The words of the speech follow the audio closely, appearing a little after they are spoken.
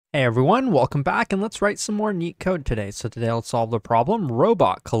Hey everyone, welcome back, and let's write some more neat code today. So today let's solve the problem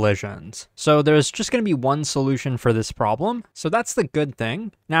robot collisions. So there's just going to be one solution for this problem, so that's the good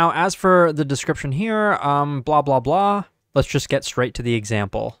thing. Now as for the description here, blah blah blah, let's just get straight to the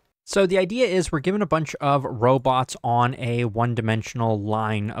example. So the idea is we're given a bunch of robots on a one-dimensional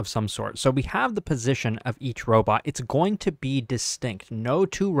line of some sort. So we have the position of each robot. It's going to be distinct. No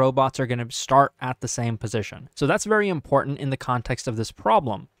two robots are going to start at the same position. So that's very important in the context of this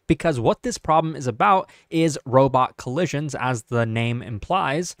problem, because what this problem is about is robot collisions, as the name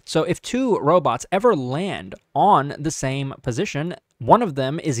implies. So if two robots ever land on the same position, one of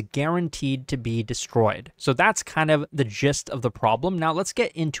them is guaranteed to be destroyed. So that's kind of the gist of the problem. Now let's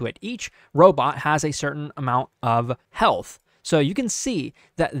get into it. Each robot has a certain amount of health. So you can see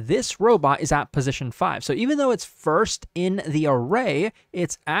that this robot is at position 5. So even though it's first in the array,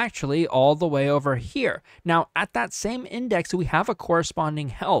 it's actually all the way over here. Now at that same index, we have a corresponding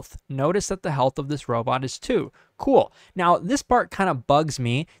health. Notice that the health of this robot is 2. Cool. Now this part kind of bugs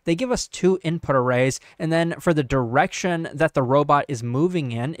me. They give us 2 input arrays, and then for the direction that the robot is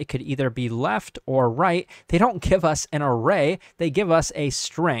moving in, it could either be left or right. They don't give us an array. They give us a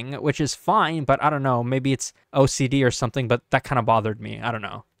string, which is fine, but I don't know, maybe it's OCD or something, but that kind of bothered me. I don't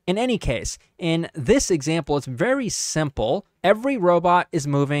know. In any case, in this example, it's very simple. Every robot is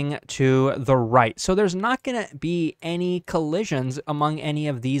moving to the right, so there's not going to be any collisions among any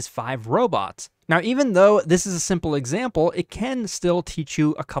of these 5 robots. Now, even though this is a simple example, it can still teach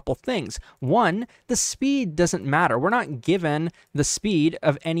you a couple things. One, the speed doesn't matter. We're not given the speed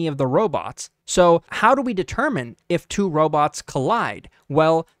of any of the robots. So how do we determine if 2 robots collide?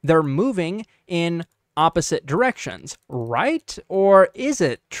 Well, they're moving in opposite directions, right? Or is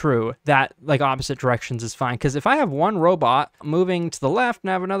it true that like opposite directions is fine? Because if I have one robot moving to the left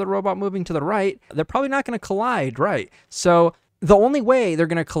and I have another robot moving to the right, they're probably not going to collide, right? So the only way they're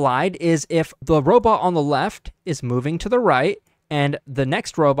going to collide is if the robot on the left is moving to the right and the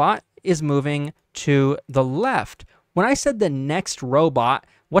next robot is moving to the left. When I said the next robot,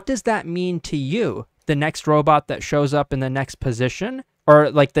 what does that mean to you? The next robot that shows up in the next position?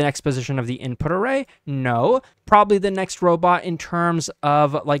 Or like the next position of the input array? No, probably the next robot in terms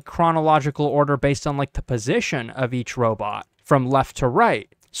of like chronological order based on like the position of each robot from left to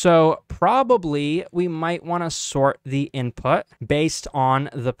right. So probably we might want to sort the input based on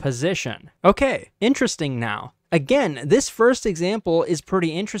the position. Okay, interesting now. Again, this first example is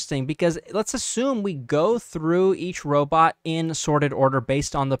pretty interesting because let's assume we go through each robot in sorted order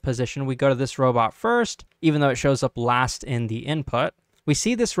based on the position. We go to this robot first, even though it shows up last in the input. We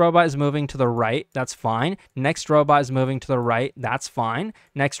see this robot is moving to the right, that's fine. Next robot is moving to the right, that's fine.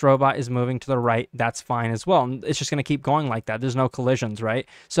 Next robot is moving to the right, that's fine as well. And it's just going to keep going like that. There's no collisions, right?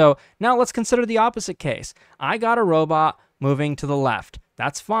 So now let's consider the opposite case. I got a robot moving to the left,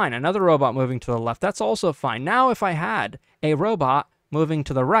 that's fine. Another robot moving to the left, that's also fine. Now if I had a robot moving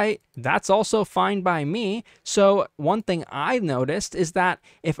to the right, that's also fine by me. So one thing I noticed is that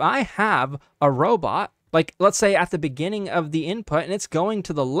if I have a robot, like let's say at the beginning of the input and it's going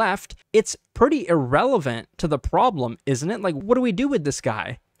to the left, it's pretty irrelevant to the problem, isn't it? Like, what do we do with this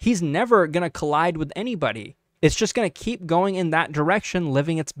guy? He's never going to collide with anybody. It's just going to keep going in that direction,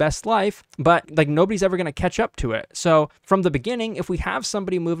 living its best life, but like nobody's ever going to catch up to it. So from the beginning, if we have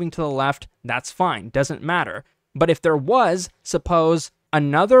somebody moving to the left, that's fine, doesn't matter. But if there was, suppose,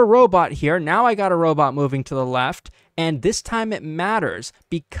 another robot here, now I got a robot moving to the left, and this time it matters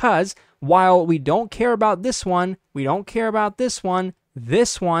because while we don't care about this one, we don't care about this one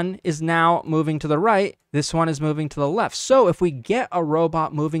is now moving to the right, this one is moving to the left. So if we get a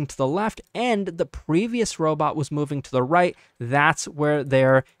robot moving to the left and the previous robot was moving to the right, that's where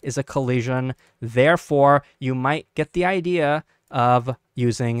there is a collision. Therefore, you might get the idea of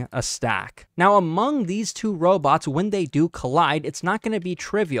using a stack. Now, among these 2 robots, when they do collide, it's not going to be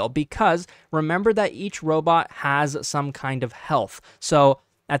trivial because remember that each robot has some kind of health. So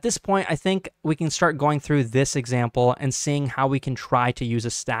at this point, I think we can start going through this example and seeing how we can try to use a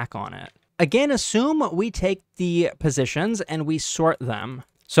stack on it. Again, assume we take the positions and we sort them.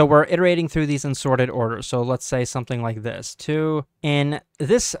 So we're iterating through these in sorted order. So let's say something like this. 2. In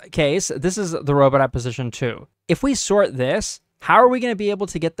this case, this is the robot at position 2. If we sort this, how are we going to be able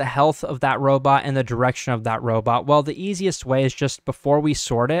to get the health of that robot and the direction of that robot? Well, the easiest way is just before we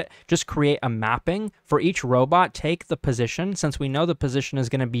sort it, just create a mapping. For each robot, take the position. Since we know the position is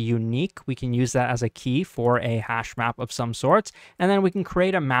going to be unique, we can use that as a key for a hash map of some sorts. And then we can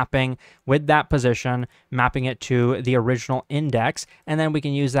create a mapping with that position, mapping it to the original index. And then we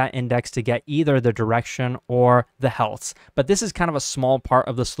can use that index to get either the direction or the healths. But this is kind of a small part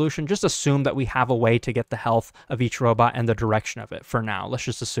of the solution. Just assume that we have a way to get the health of each robot and the direction fraction of it for now. Let's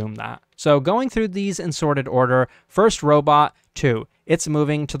just assume that. So going through these in sorted order, first robot, 2. It's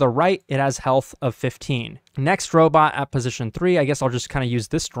moving to the right. It has health of 15. Next robot at position 3, I guess I'll just kind of use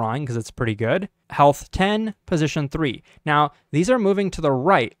this drawing because it's pretty good. Health 10, position 3. Now, these are moving to the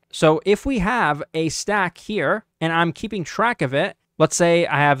right. So if we have a stack here, and I'm keeping track of it, let's say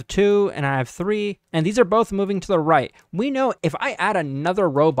I have 2 and I have 3, and these are both moving to the right. We know if I add another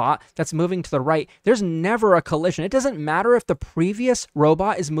robot that's moving to the right, there's never a collision. It doesn't matter if the previous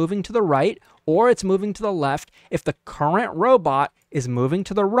robot is moving to the right or it's moving to the left. If the current robot is moving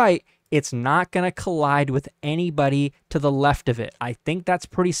to the right, it's not going to collide with anybody to the left of it. I think that's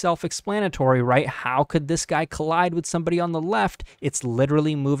pretty self-explanatory, right? How could this guy collide with somebody on the left? It's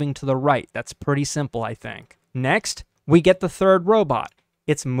literally moving to the right. That's pretty simple, I think. Next, we get the third robot.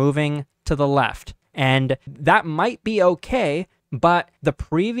 It's moving to the left. And that might be okay, but the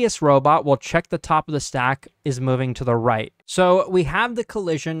previous robot, will check the top of the stack, is moving to the right. So we have the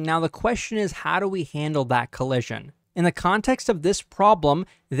collision. Now the question is, how do we handle that collision? In the context of this problem,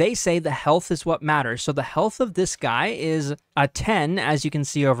 they say the health is what matters. So the health of this guy is a 10, as you can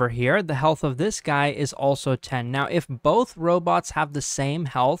see over here. The health of this guy is also 10. Now, if both robots have the same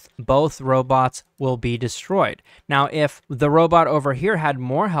health, both robots will be destroyed. Now, if the robot over here had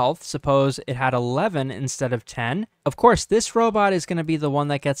more health, suppose it had 11 instead of 10, of course, this robot is going to be the one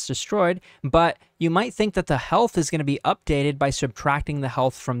that gets destroyed, but you might think that the health is going to be updated by subtracting the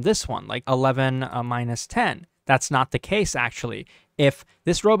health from this one, like 11 minus 10. That's not the case, actually. If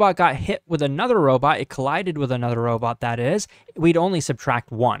this robot got hit with another robot, it collided with another robot, that is, we'd only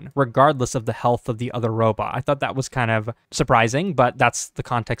subtract 1, regardless of the health of the other robot. I thought that was kind of surprising, but that's the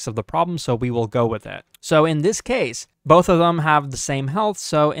context of the problem, so we will go with it. So in this case, both of them have the same health,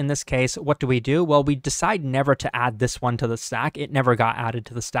 so in this case, what do? Well, we decide never to add this one to the stack. It never got added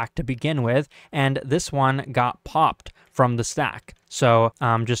to the stack to begin with, and this one got popped from the stack. So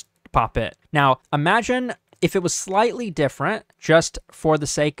just pop it. Now, imagine if it was slightly different, just for the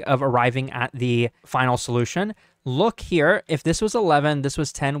sake of arriving at the final solution. Look here, if this was 11, this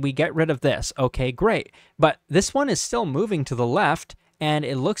was 10, we get rid of this. Okay, great. But this one is still moving to the left, and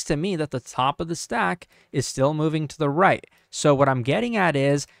it looks to me that the top of the stack is still moving to the right. So what I'm getting at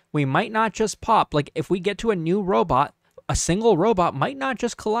is, we might not just pop, like if we get to a new robot, a single robot might not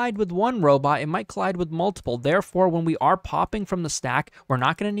just collide with one robot, it might collide with multiple. Therefore, when we are popping from the stack, we're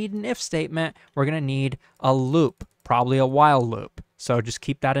not going to need an if statement. We're going to need a loop, probably a while loop. So just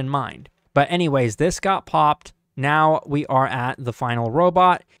keep that in mind. But anyways, this got popped. Now we are at the final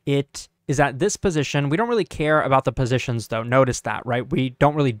robot. It is at this position. We don't really care about the positions though. Notice that, right? We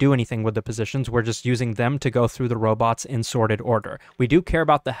don't really do anything with the positions. We're just using them to go through the robots in sorted order. We do care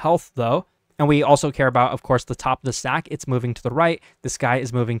about the health though. And we also care about, of course, the top of the stack. It's moving to the right. This guy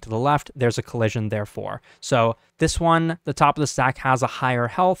is moving to the left. There's a collision, therefore. So this one, the top of the stack has a higher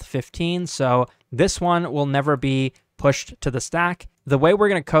health, 15. So this one will never be pushed to the stack. The way we're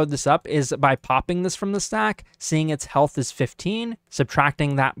going to code this up is by popping this from the stack, seeing its health is 15,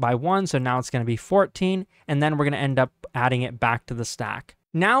 subtracting that by 1. So now it's going to be 14. And then we're going to end up adding it back to the stack.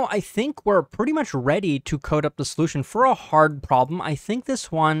 Now, I think we're pretty much ready to code up the solution for a hard problem. I think this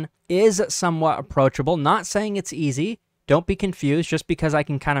one is somewhat approachable. Not saying it's easy. Don't be confused. Just because I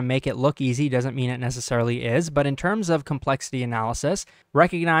can kind of make it look easy doesn't mean it necessarily is. But in terms of complexity analysis,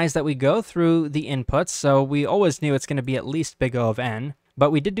 recognize that we go through the inputs. So we always knew it's going to be at least big O of n.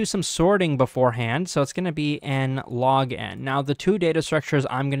 But we did do some sorting beforehand, so it's going to be n log n. Now, the two data structures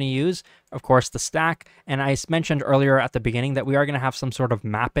I'm going to use, of course, the stack, and I mentioned earlier at the beginning that we are going to have some sort of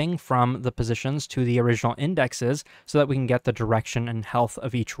mapping from the positions to the original indexes so that we can get the direction and health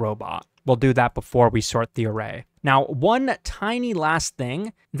of each robot. We'll do that before we sort the array. Now, one tiny last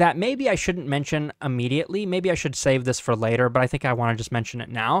thing that maybe I shouldn't mention immediately, maybe I should save this for later, but I think I want to just mention it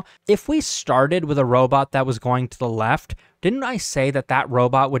now. If we started with a robot that was going to the left, didn't I say that that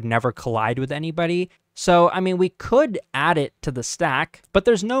robot would never collide with anybody? So, I mean, we could add it to the stack, but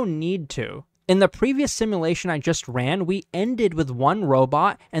there's no need to. In the previous simulation I just ran, we ended with one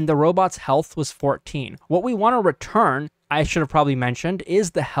robot and the robot's health was 14. What we want to return, I should have probably mentioned,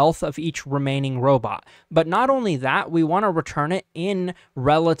 is the health of each remaining robot. But not only that, we want to return it in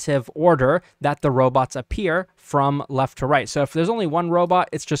relative order that the robots appear from left to right. So if there's only one robot,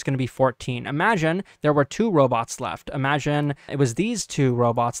 it's just going to be 14. Imagine there were two robots left. Imagine it was these two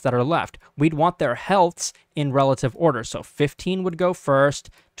robots that are left. We'd want their healths in relative order. So 15 would go first,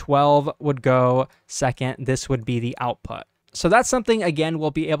 12 would go second. This would be the output. So that's something, again,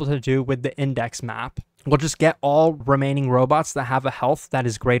 we'll be able to do with the index map. We'll just get all remaining robots that have a health that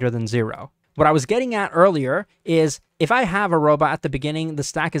is greater than 0. What I was getting at earlier is if I have a robot at the beginning, the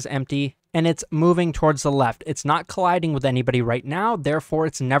stack is empty, and it's moving towards the left. It's not colliding with anybody right now, therefore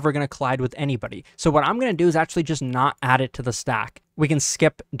it's never going to collide with anybody. So what I'm going to do is actually just not add it to the stack. We can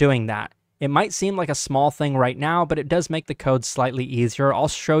skip doing that. It might seem like a small thing right now, but it does make the code slightly easier. I'll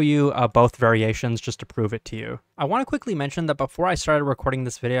show you both variations just to prove it to you. I want to quickly mention that before I started recording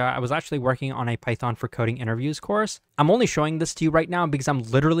this video, I was actually working on a Python for Coding interviews course. I'm only showing this to you right now because I'm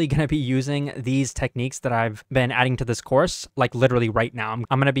literally going to be using these techniques that I've been adding to this course, like literally right now.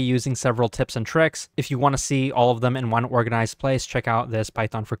 I'm going to be using several tips and tricks. If you want to see all of them in one organized place, check out this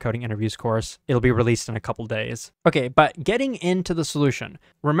Python for Coding interviews course. It'll be released in a couple days. Okay, but getting into the solution.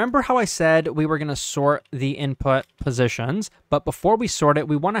 Remember how I said we were going to sort the input positions, but before we sort it,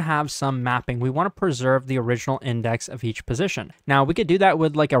 we want to have some mapping. We want to preserve the original index of each position. Now, we could do that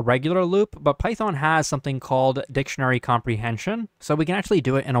with like a regular loop, but Python has something called dictionary comprehension, so we can actually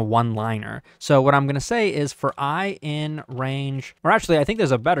do it in a one-liner. So what I'm going to say is for I in range, or actually, I think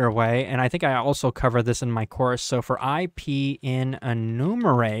there's a better way, and I think I also cover this in my course. So for IP in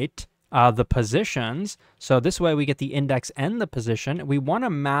enumerate, the positions. So this way we get the index and the position. We want to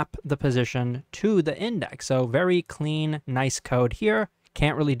map the position to the index. So very clean, nice code here.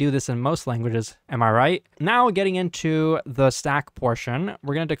 Can't really do this in most languages, am I right? Now getting into the stack portion,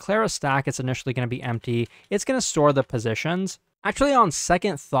 we're going to declare a stack. It's initially going to be empty. It's going to store the positions. Actually, on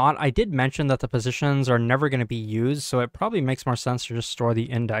second thought, I did mention that the positions are never going to be used, so it probably makes more sense to just store the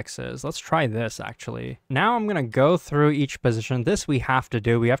indexes. Let's try this, actually. Now I'm going to go through each position. This we have to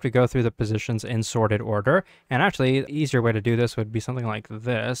do. We have to go through the positions in sorted order. And actually, the easier way to do this would be something like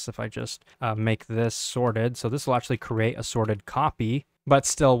this, if I just make this sorted. So this will actually create a sorted copy. But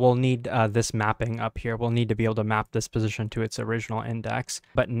still, we'll need this mapping up here. We'll need to be able to map this position to its original index.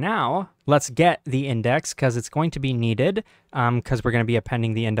 But now, let's get the index, because it's going to be needed, because we're going to be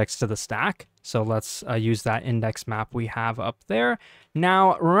appending the index to the stack. So let's use that index map we have up there.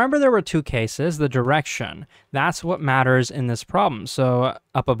 Now, remember there were two cases. The direction, that's what matters in this problem. So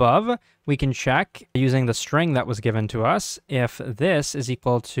up above, we can check using the string that was given to us if this is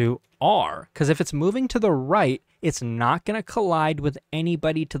equal to R, because if it's moving to the right, it's not going to collide with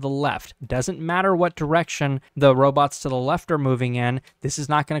anybody to the left. Doesn't matter what direction the robots to the left are moving in, this is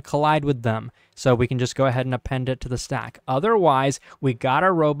not going to collide with them. So we can just go ahead and append it to the stack. Otherwise, we got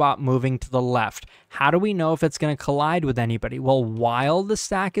a robot moving to the left. How do we know if it's going to collide with anybody? Well, while the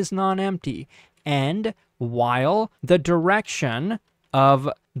stack is non-empty and while the direction of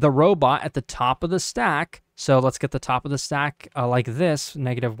the robot at the top of the stack, so let's get the top of the stack like this,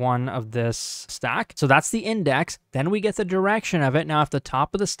 -1 of this stack. So that's the index. Then we get the direction of it. Now, if the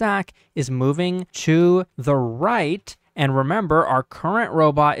top of the stack is moving to the right, and remember, our current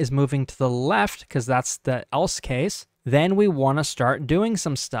robot is moving to the left because that's the else case, then we want to start doing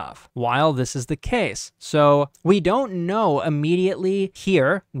some stuff while this is the case. So we don't know immediately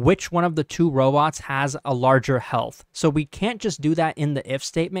here which one of the two robots has a larger health. So we can't just do that in the if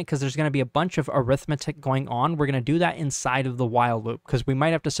statement because there's going to be a bunch of arithmetic going on. We're going to do that inside of the while loop because we might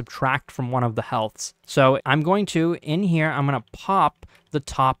have to subtract from one of the healths. So I'm going to, in here, I'm going to pop the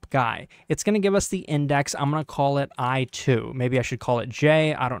top guy. It's going to give us the index. I'm going to call it I2. Maybe I should call it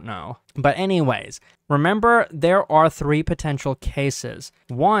J. I don't know. But anyways, remember there are three potential cases.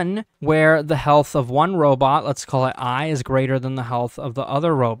 One where the health of one robot, let's call it I, is greater than the health of the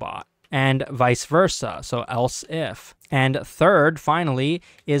other robot, and vice versa. So else if. And third, finally,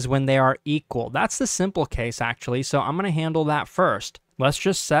 is when they are equal. That's the simple case, actually. So I'm going to handle that first. Let's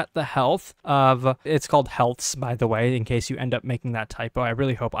just set the health of, it's called healths, by the way, in case you end up making that typo. I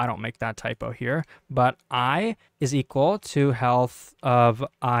really hope I don't make that typo here. But I is equal to health of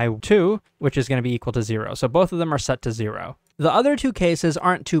I2, which is going to be equal to 0. So both of them are set to 0. The other two cases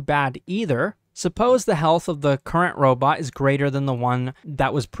aren't too bad either. Suppose the health of the current robot is greater than the one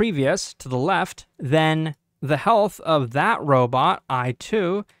that was previous to the left, then the health of that robot,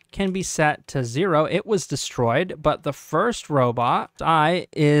 I2, can be set to 0. It was destroyed, but the first robot, I,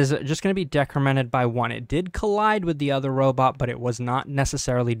 is just going to be decremented by 1. It did collide with the other robot, but it was not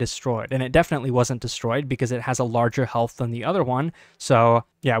necessarily destroyed. And it definitely wasn't destroyed because it has a larger health than the other one. So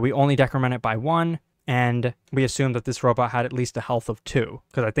yeah, we only decrement it by 1. And we assume that this robot had at least a health of 2,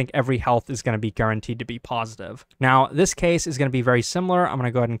 because I think every health is going to be guaranteed to be positive. Now, this case is going to be very similar. I'm going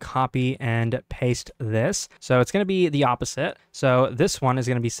to go ahead and copy and paste this. So it's going to be the opposite. So this one is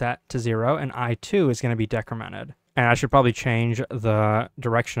going to be set to 0, and I2 is going to be decremented. And I should probably change the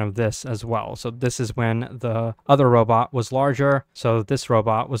direction of this as well. So this is when the other robot was larger. So this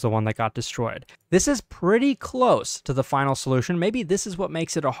robot was the one that got destroyed. This is pretty close to the final solution. Maybe this is what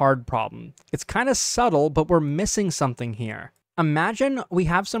makes it a hard problem. It's kind of subtle, but we're missing something here. Imagine we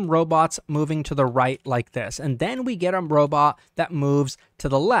have some robots moving to the right like this, and then we get a robot that moves to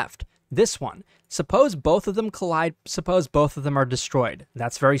the left. this one. Suppose both of them collide, suppose both of them are destroyed.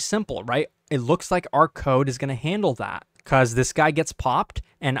 That's very simple, right? It looks like our code is going to handle that because this guy gets popped,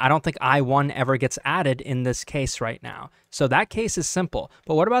 and I don't think I1 ever gets added in this case right now. So that case is simple.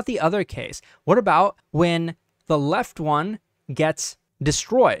 But what about the other case? What about when the left one gets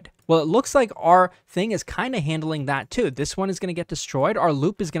destroyed? Well, it looks like our thing is kind of handling that too. This one is going to get destroyed. Our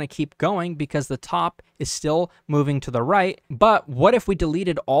loop is going to keep going because the top is still moving to the right. But what if we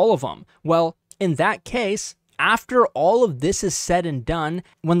deleted all of them? Well, in that case, after all of this is said and done,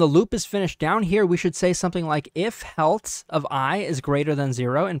 when the loop is finished down here, we should say something like if healths of I is greater than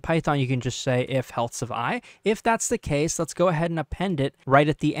 0. In Python, you can just say if healths of I. If that's the case, let's go ahead and append it right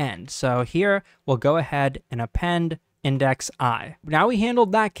at the end. So here, we'll go ahead and append index I. Now we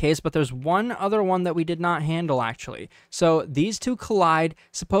handled that case, but there's one other one that we did not handle actually. So these two collide.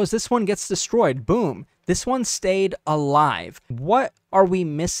 Suppose this one gets destroyed. Boom. This one stayed alive. What are we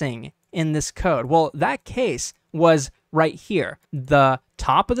missing in this code? Well, that case was right here. The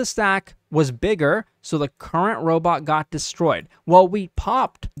top of the stack was bigger, so the current robot got destroyed. Well, we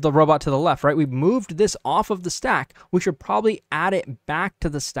popped the robot to the left, right? We moved this off of the stack. We should probably add it back to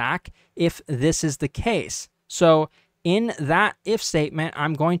the stack if this is the case. So in that if statement,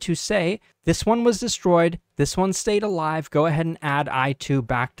 I'm going to say this one was destroyed, this one stayed alive. Go ahead and add I2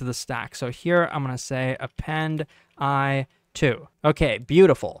 back to the stack. So here I'm going to say append I2. Okay,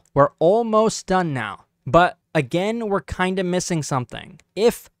 beautiful. We're almost done now. But again, we're kind of missing something.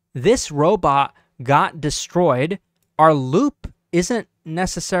 If this robot got destroyed, our loop isn't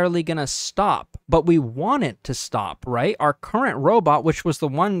necessarily going to stop, but we want it to stop, right? Our current robot, which was the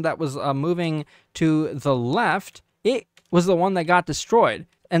one that was moving to the left, it was the one that got destroyed.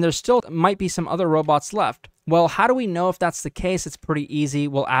 And there still might be some other robots left. Well, how do we know if that's the case? It's pretty easy.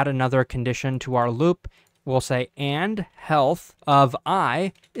 We'll add another condition to our loop. We'll say and health of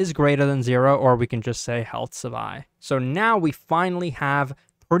I is greater than 0, or we can just say healths of I. So now we finally have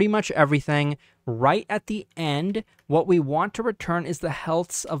pretty much everything. Right at the end, what we want to return is the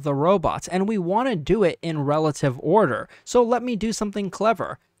healths of the robots, and we want to do it in relative order. So let me do something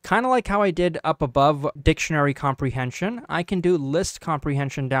clever. Kind of like how I did up above dictionary comprehension, I can do list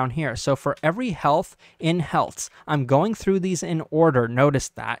comprehension down here. So for every health in healths, I'm going through these in order. Notice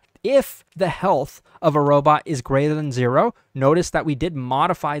that. If the health of a robot is greater than 0, notice that we did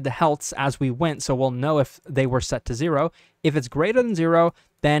modify the healths as we went, so we'll know if they were set to 0. If it's greater than 0,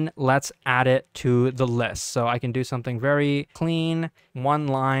 then let's add it to the list. So I can do something very clean, one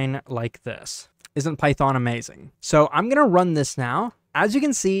line like this. Isn't Python amazing? So I'm going to run this now. As you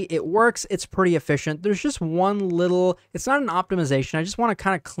can see, it works. It's pretty efficient. There's just one little, it's not an optimization. I just want to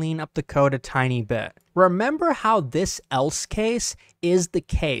kind of clean up the code a tiny bit. Remember how this else case is the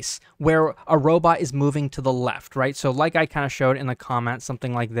case where a robot is moving to the left, right? So like I kind of showed in the comments,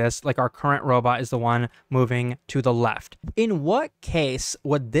 something like this, like our current robot is the one moving to the left. In what case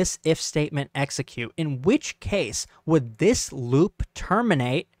would this if statement execute? In which case would this loop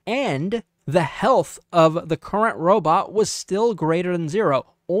terminate and the health of the current robot was still greater than 0?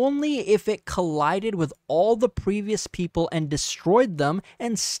 Only if it collided with all the previous people and destroyed them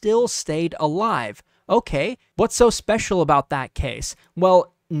and still stayed alive. Okay, what's so special about that case?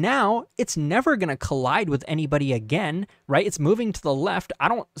 Well, now it's never going to collide with anybody again, right? It's moving to the left. I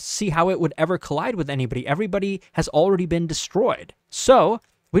don't see how it would ever collide with anybody. Everybody has already been destroyed. So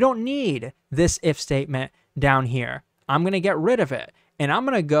we don't need this if statement down here. I'm going to get rid of it. And I'm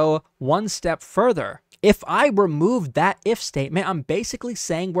going to go one step further. If I remove that if statement, I'm basically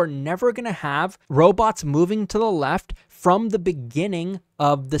saying we're never going to have robots moving to the left from the beginning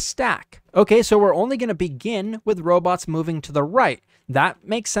of the stack. Okay, so we're only going to begin with robots moving to the right. That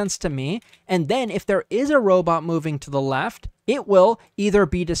makes sense to me. And then if there is a robot moving to the left, it will either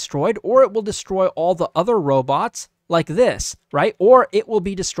be destroyed or it will destroy all the other robots like this, right? Or it will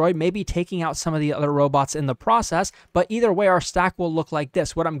be destroyed, maybe taking out some of the other robots in the process, but either way, our stack will look like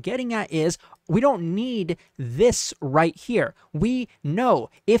this. What I'm getting at is we don't need this right here. We know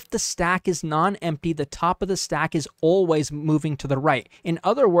if the stack is non-empty, the top of the stack is always moving to the right. In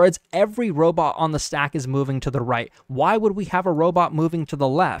other words, every robot on the stack is moving to the right. Why would we have a robot moving to the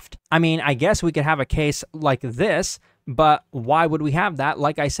left? I mean, I guess we could have a case like this, but why would we have that?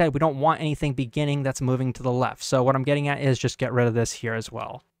 Like I said, we don't want anything beginning that's moving to the left. So what I'm getting at is just get rid of this here as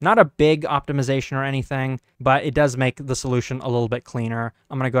well. Not a big optimization or anything, but it does make the solution a little bit cleaner.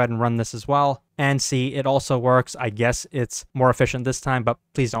 I'm going to go ahead and run this as well and see it also works. I guess it's more efficient this time, but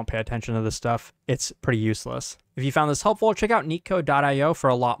please don't pay attention to this stuff. It's pretty useless. If you found this helpful, check out Leetcode.io for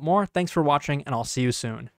a lot more. Thanks for watching, and I'll see you soon.